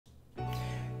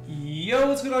Yo,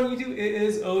 what's going on YouTube? It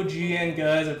is OG, and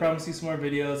guys, I promised you some more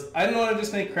videos. I didn't want to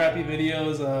just make crappy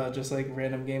videos, just like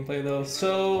random gameplay though.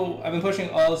 So I've been pushing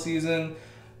all season.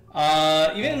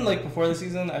 Even like before the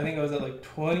season, I think I was at like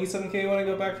 27k when I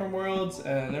got back from Worlds,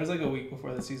 and there was like a week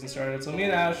before the season started. So me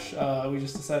and Ash, we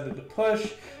just decided to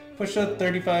push up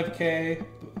 35k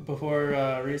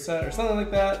before reset or something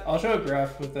like that. I'll show a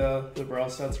graph with the Brawl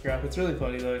stats graph. It's really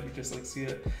funny though if you just like see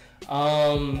it.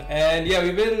 And yeah,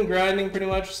 we've been grinding pretty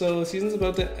much, so the season's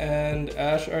about to end.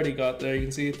 Ash already got there. You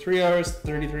can see 3 hours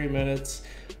 33 minutes.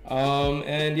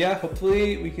 And yeah,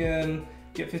 hopefully we can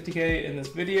get 50k in this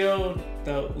video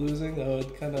without losing. That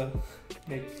would kind of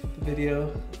make the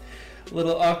video a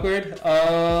little awkward.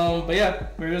 But yeah,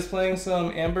 we're just playing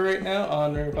some Amber right now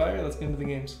on Ring of Fire. Let's get into the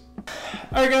games.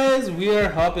 Alright guys, we are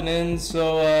hopping in.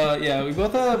 So yeah, we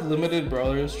both have limited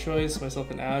brawlers choice,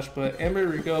 myself and Ash, but Amber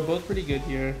and Rico both pretty good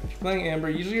here. If you're playing Amber,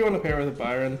 usually you want to pair with a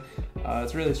Byron.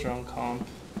 It's a really strong comp.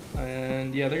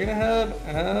 And yeah, they're gonna have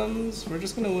Ems. We're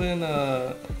just gonna win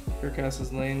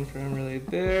Kirkas's lane for him really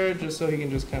there, just so he can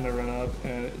just kind of run up,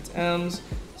 and it's Ems.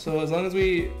 So as long as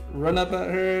we run up at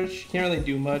her, she can't really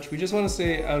do much. We just want to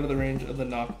stay out of the range of the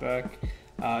knockback,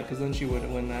 because then she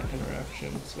wouldn't win that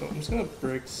interaction. So I'm just gonna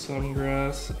break some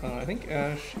grass. I think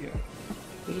Ash, yeah,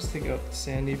 we'll just take out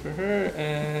Sandy for her,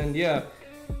 and yeah.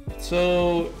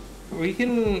 So we're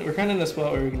kind of in a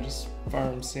spot where we can just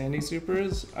farm Sandy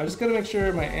supers. I just gotta make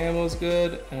sure my ammo's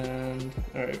good, and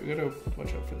all right, we gotta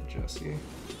watch out for the Jessie.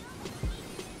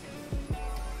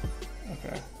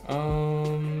 Okay.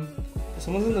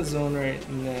 Someone's in the zone right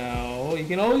now. You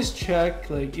can always check,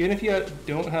 like, even if you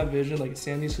don't have vision, like a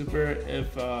Sandy super,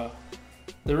 if the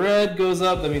red goes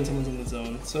up, that means someone's in the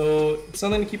zone. So it's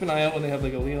something to keep an eye out when they have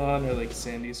like a Leon or like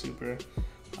Sandy super,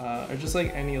 or just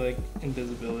like any like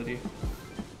invisibility.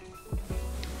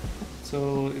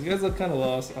 So these guys look kind of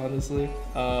lost, honestly.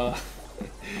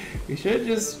 We should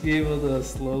just be able to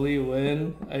slowly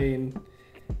win. I mean,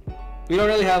 we don't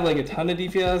really have like a ton of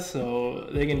DPS, so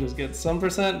they can just get some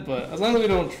percent, but as long as we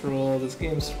don't troll, this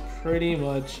game's pretty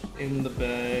much in the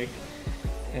bag.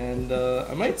 And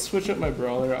I might switch up my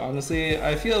brawler, honestly.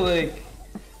 I feel like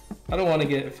I don't want to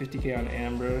get 50k on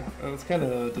Amber. That's kind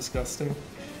of disgusting.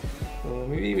 So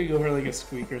maybe we go for like a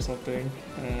Squeak or something,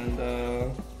 and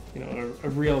you know, a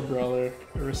real brawler,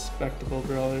 a respectable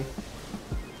brawler.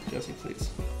 Jessie, please.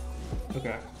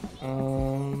 Okay.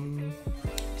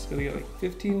 Just gonna get like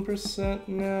 15%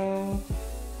 now.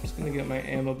 Just gonna get my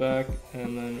ammo back,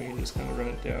 and then we can just kind of run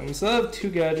it down. We still have 2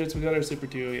 gadgets. We got our super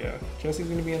 2. Yeah, Jessie's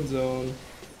gonna be in zone.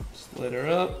 Just light her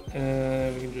up,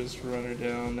 and we can just run her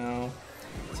down now.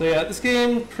 So yeah, this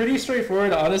game pretty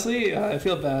straightforward. Honestly, I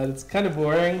feel bad. It's kind of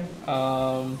boring.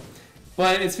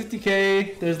 But it's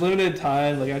 50k, there's limited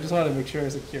time, like I just want to make sure I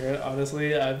secure it.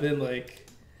 Honestly, I've been like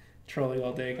trolling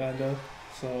all day kinda,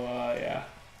 so yeah.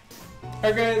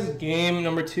 Alright guys, game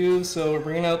number 2, so we're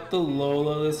bringing out the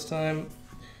Lola this time.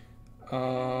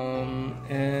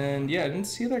 And yeah, I didn't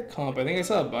see their comp. I think I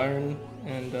saw Byron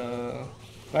and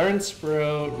Byron,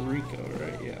 Sprout, Rico,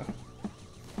 right? Yeah.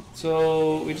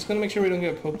 So we just gotta make sure we don't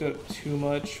get poked out too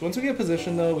much. Once we get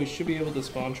positioned though, we should be able to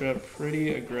spawn trap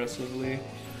pretty aggressively.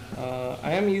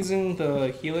 I am using the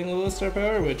healing Lola star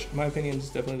power, which in my opinion is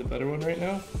definitely the better one right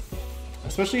now.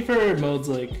 Especially for modes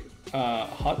like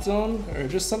hot zone, or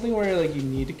just something where like you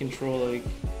need to control like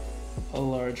a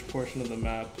large portion of the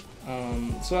map.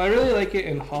 So I really like it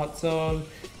in hot zone.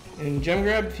 In gem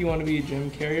grab, if you want to be a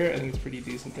gem carrier, I think it's pretty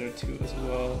decent there too as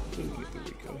well. We can get the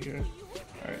Rico here.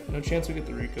 Alright, no chance we get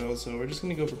the Rico, so we're just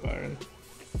gonna go for Byron.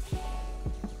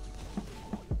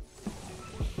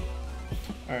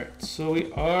 Alright, so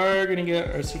we are gonna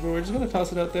get our super. We're just gonna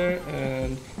toss it out there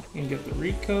and we can get the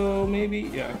Rico maybe.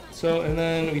 Yeah. So, and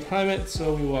then we time it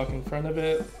so we walk in front of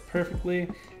it perfectly,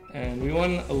 and we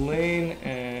won a lane,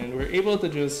 and we're able to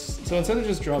just, so instead of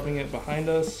just dropping it behind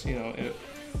us, you know,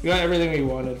 we got everything we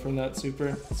wanted from that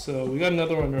super. So we got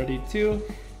another one ready too,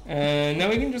 and now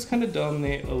we can just kind of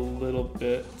dominate a little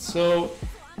bit. So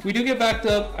if we do get backed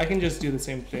up, I can just do the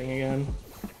same thing again.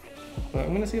 But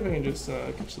I'm gonna see if I can just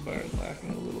catch the Byron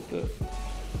lacking a little bit.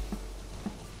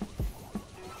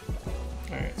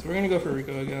 Alright, so we're gonna go for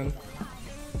Rico again.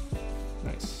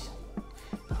 Nice.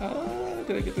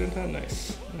 Did I get there in time?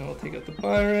 Nice. Now we'll take out the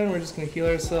Byron. We're just gonna heal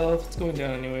ourselves. It's going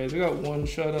down anyways. We got 1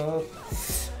 shot off.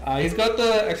 He's got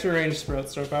the extra range Sprout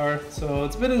star power, so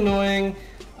it's a bit annoying.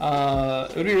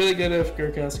 It would be really good if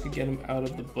Kirkas could get him out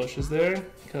of the bushes there,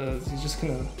 because he's just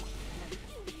gonna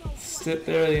sit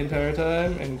there the entire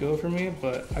time and go for me,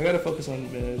 but I gotta focus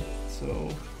on mid. So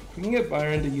if we can get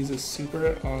Byron to use his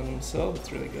super on himself,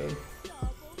 it's really good.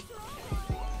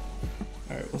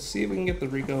 Alright, we'll see if we can get the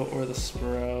Rico or the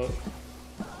Sprout.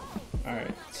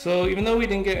 Alright, so even though we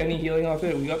didn't get any healing off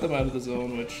it, we got them out of the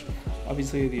zone, which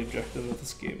obviously is the objective of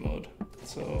this game mode.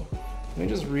 So let me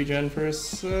just regen for a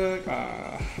sec.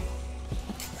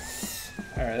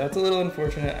 Alright, that's a little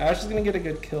unfortunate. Ash is gonna get a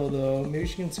good kill though. Maybe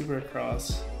she can super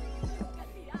across.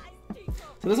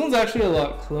 So this one's actually a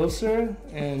lot closer,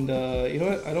 and you know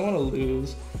what? I don't want to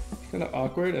lose. It's kind of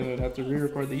awkward, and I'd have to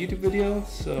re-record the YouTube video.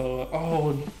 So,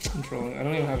 oh, I'm trolling. I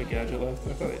don't even have a gadget left.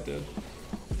 I thought I did.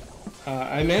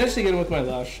 I managed to get him with my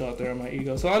last shot there on my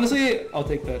ego. So honestly, I'll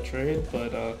take that trade,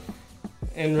 but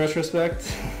in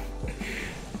retrospect,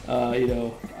 you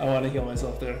know, I want to heal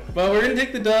myself there. But we're going to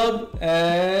take the dub,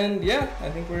 and yeah,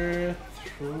 I think we're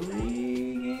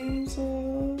 3 games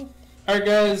off. Alright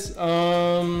guys,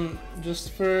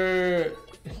 just for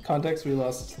context, we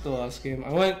lost the last game.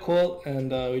 I went Colt,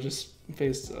 and we just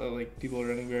faced like people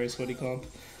running very sweaty comp.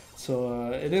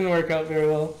 So it didn't work out very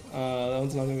well. That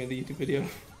one's not going to be in the YouTube video.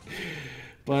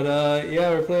 But yeah,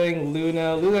 we're playing Lou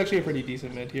now. Lou's actually a pretty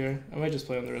decent mid here. I might just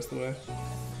play him the rest of the way.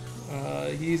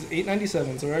 He's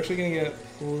 897, so we're actually gonna get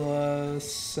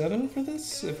 +7 for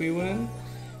this if we win.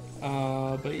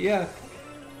 But yeah,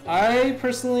 I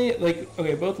personally like.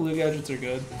 Okay, both Lou gadgets are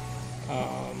good.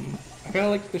 I kind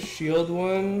of like the shield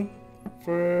one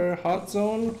for Hot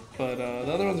Zone, but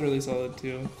the other one's really solid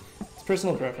too. It's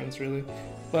personal preference, really.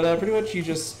 But pretty much you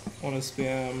just want to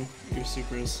spam your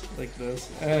supers like this.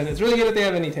 And it's really good if they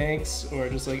have any tanks or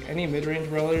just like any mid-range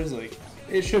brawlers. Like,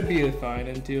 it should be fine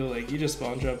into, like, you just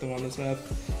spawn trap them on this map.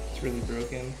 It's really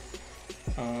broken.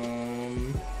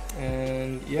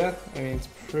 And yeah, I mean, it's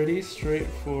pretty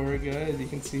straightforward, guys. You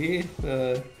can see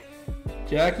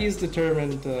Jackie's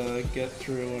determined to get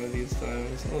through one of these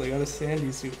times. Oh, they got a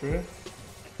Sandy super.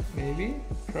 Maybe?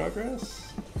 Progress?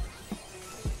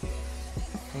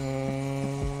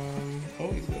 Oh,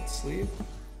 he's got sleep.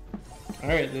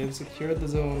 Alright, they've secured the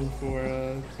zone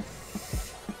for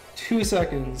 2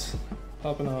 seconds.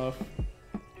 Popping off.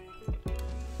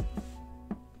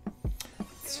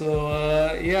 So,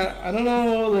 yeah, I don't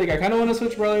know, like, I kind of want to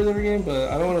switch brawlers every game,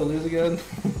 but I don't want to lose again.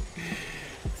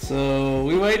 So,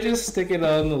 we might just stick it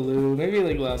on the Lou, maybe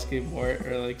like last game Mort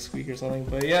or like Squeak or something,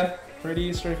 but yeah,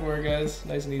 pretty straightforward, guys,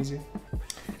 nice and easy.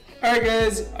 Alright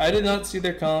guys, I did not see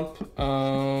their comp.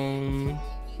 I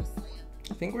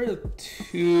think we're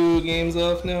 2 games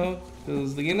off now,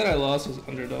 because the game that I lost was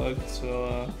underdog,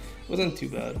 so it wasn't too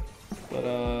bad.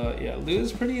 But yeah,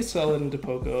 Lou's pretty solid into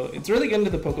Poco. It's really good into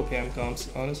the Poco Pam comps,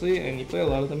 honestly, and you play a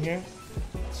lot of them here.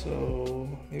 So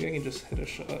maybe I can just hit a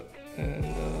shot, and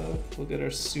we'll get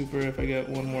our super if I get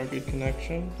one more good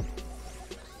connection.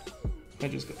 I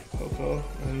just got Poco,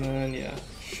 and then yeah,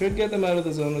 should get them out of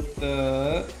the zone with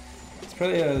the... It's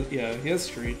probably yeah, he has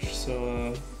Screech,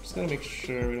 so just gotta make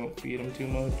sure we don't feed him too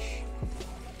much.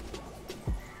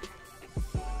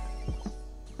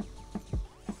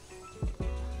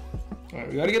 Alright,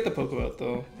 we gotta get the Poco out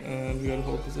though, and we gotta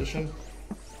hold position.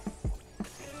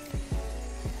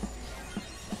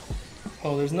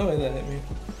 Oh, there's no way that hit me.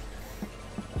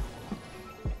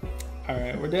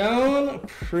 Alright, we're down a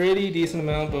pretty decent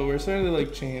amount, but we're starting to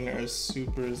like chain our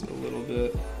supers a little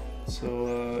bit.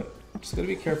 So just gotta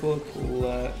be careful of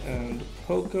Colette and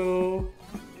Poco.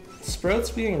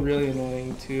 Sprout's being really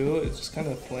annoying too. It's just kind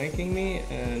of flanking me,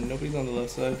 and nobody's on the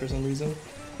left side for some reason.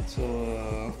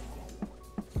 So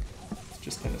it's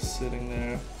just kind of sitting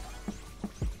there.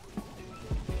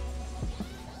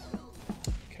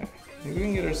 Okay, maybe we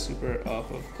can get our super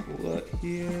off of Colette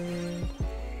here.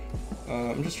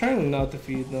 I'm just trying not to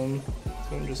feed them,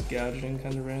 so I'm just gadgeting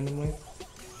kind of randomly.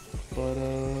 But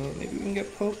maybe we can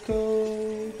get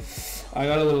Poco. I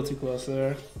got a little too close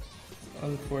there.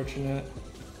 Unfortunate.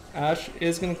 Ash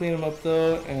is gonna clean him up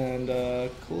though, and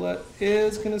Colette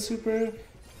is gonna super.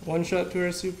 One shot to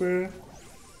her super.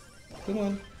 Come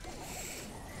on.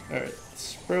 Alright,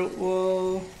 Sprout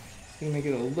wall. Gonna make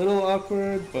it a little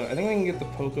awkward, but I think we can get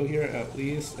the Poco here at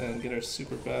least and get our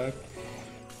super back.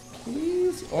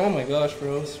 Please? Oh my gosh,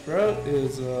 bro. Sprout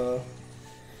is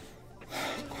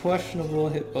questionable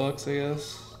hitbox, I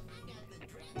guess.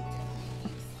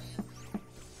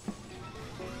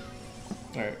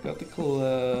 Alright, got the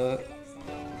Colette.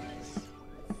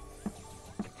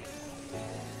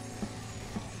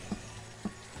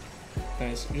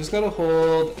 Nice. We just gotta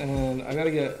hold, and I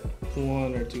gotta get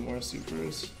 1 or 2 more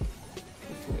supers.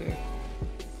 Hopefully.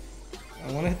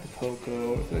 I wanna hit the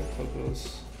Poco. I feel like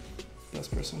Poco's the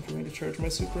best person for me to charge my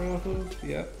super off of.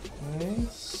 Yeah,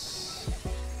 nice.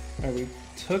 Alright, we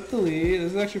took the lead.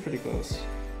 This is actually pretty close.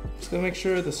 Just gotta make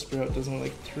sure the Sprout doesn't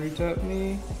like 3-tap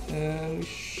me, and we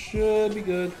should be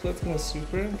good. Colette's gonna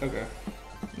super. Okay.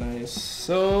 Nice.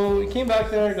 So we came back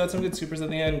there, got some good supers at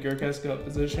the end. Gurkas got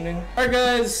positioning. All right,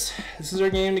 guys, this is our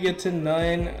game to get to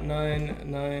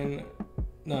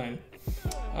 9,999.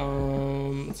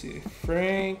 Let's see.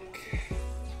 Frank,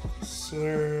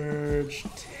 Surge,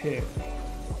 Tick.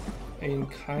 I mean,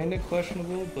 kind of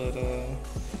questionable, but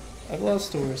I've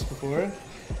lost to worse before.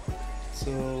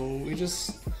 So we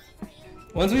just,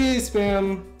 once we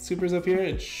spam supers up here,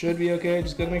 it should be okay.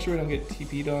 Just gotta make sure we don't get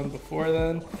TP'd on before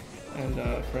then. And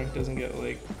Frank doesn't get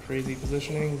like crazy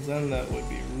positioning, then that would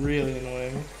be really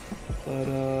annoying. But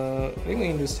I think we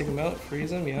can just take him out,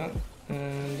 freeze him, yeah.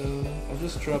 And I'll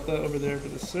just drop that over there for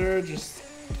the Surge, just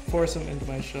force him into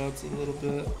my shots a little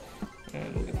bit.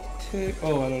 And we'll get the Tick.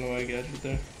 Oh, I don't know why I gadgeted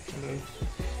there.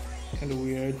 Kind of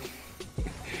weird.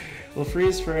 We'll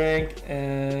freeze Frank,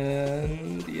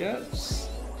 and yeah, just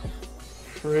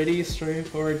pretty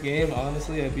straightforward game.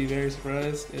 Honestly, I'd be very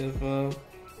surprised if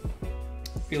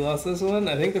we lost this one.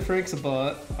 I think the Frank's a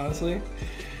bot, honestly.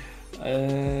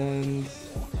 And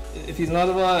if he's not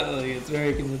a bot, like, it's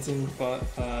very convincing bot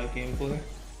gameplay.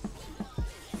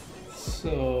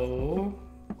 So,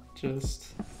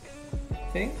 just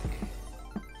think,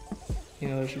 you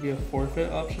know, there should be a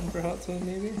forfeit option for Hot Zone,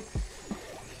 maybe.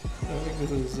 I don't think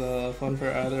this is fun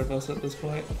for either of us at this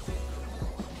point.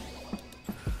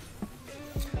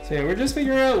 So yeah, we're just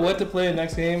figuring out what to play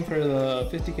next game for the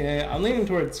 50k. I'm leaning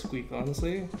towards Squeak,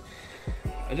 honestly.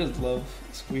 I just love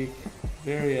Squeak.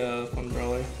 Very fun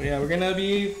brawler. But yeah, we're gonna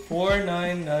be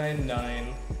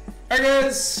 4,999. Alright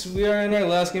guys, we are in our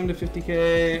last game to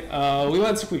 50k. We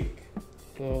went Squeak.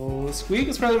 So Squeak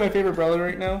is probably my favorite brawler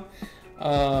right now.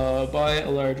 By a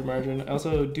large margin. I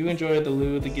also do enjoy the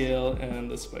Lou, the Gale, and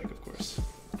the Spike, of course.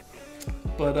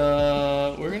 But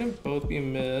we're gonna both be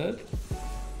mid.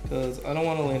 Because I don't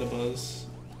want to lane a Buzz.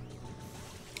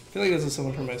 I feel like this is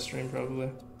someone from my stream, probably.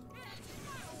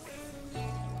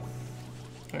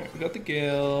 Alright, we got the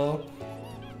Gale.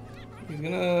 He's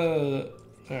gonna...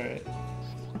 Alright.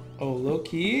 Oh, low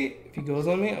key, if he goes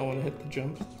on me, I want to hit the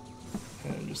jump.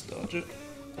 And just dodge it.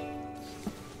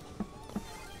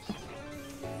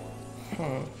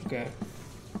 Huh, okay.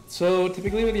 So,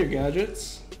 typically with your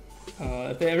gadgets,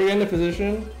 if they ever get into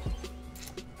position,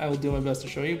 I will do my best to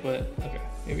show you, but okay.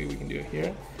 Maybe we can do it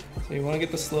here. So you want to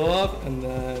get the slow up, and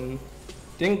then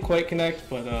didn't quite connect,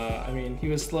 but I mean, he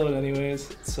was slowed anyways,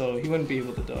 so he wouldn't be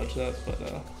able to dodge that, but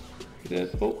he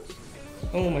did. Oh,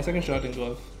 my second shot didn't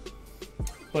go off.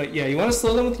 But yeah, you want to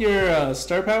slow them with your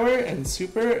star power and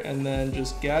super, and then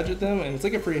just gadget them, and it's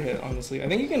like a free hit, honestly. I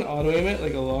think you can auto aim it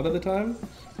like a lot of the time.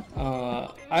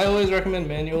 I always recommend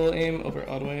manual aim over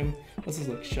auto aim. This is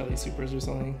like Shelly supers or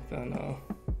something, then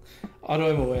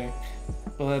auto aim away.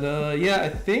 But yeah, I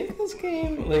think this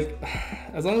game, like,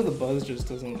 as long as the Buzz just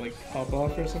doesn't like pop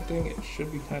off or something, it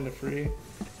should be kind of free.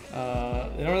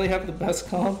 They don't really have the best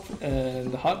comp,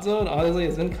 and the Hot Zone honestly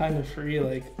has been kind of free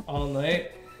like all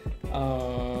night.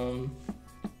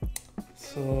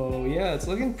 So yeah, it's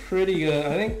looking pretty good.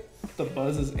 I think the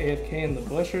Buzz is AFK in the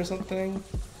bush or something.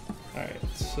 Alright,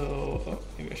 so oh,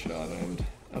 maybe I should have auto-aimed.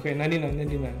 Okay,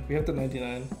 99. We have the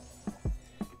 99.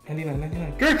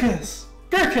 99. Gurkas!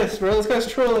 Gurkas, bro, this guy's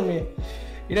trolling me.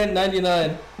 You did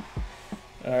 99.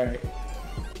 Alright.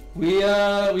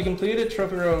 We completed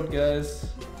Trophy Road, guys.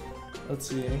 Let's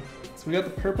see. So we got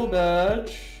the purple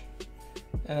badge.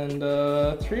 And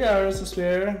 3 hours to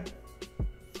spare.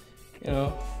 You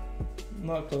know,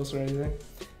 not close or anything.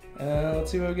 And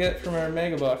let's see what we get from our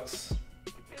Mega Box.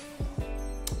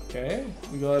 Okay,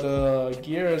 we got a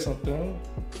gear or something.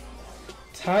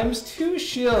 ×2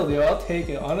 shield, yo, I'll take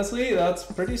it. Honestly, that's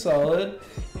pretty solid.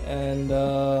 And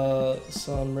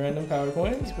some random power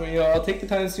coins. But yo, I'll take the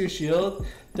 ×2 shield.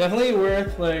 Definitely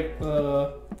worth like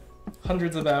the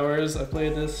hundreds of hours I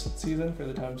played this season for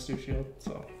the ×2 shield.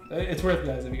 So it's worth it,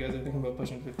 guys, if you guys are thinking about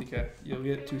pushing 50k. You'll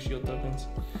get 2 shield tokens.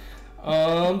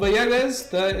 But yeah, guys,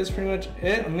 that is pretty much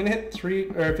it. I'm gonna hit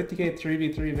 50k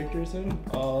 3v3 victory soon.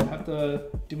 I'll have to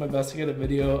do my best to get a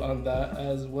video on that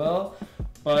as well.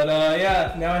 But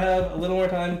yeah, now I have a little more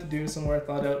time to do some more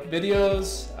thought out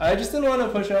videos. I just didn't want to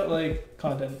push out like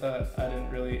content that I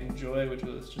didn't really enjoy, which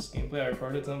was just gameplay. I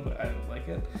recorded some, but I didn't like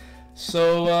it.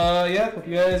 So yeah, hope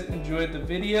you guys enjoyed the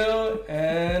video,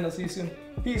 and I'll see you soon.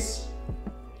 Peace.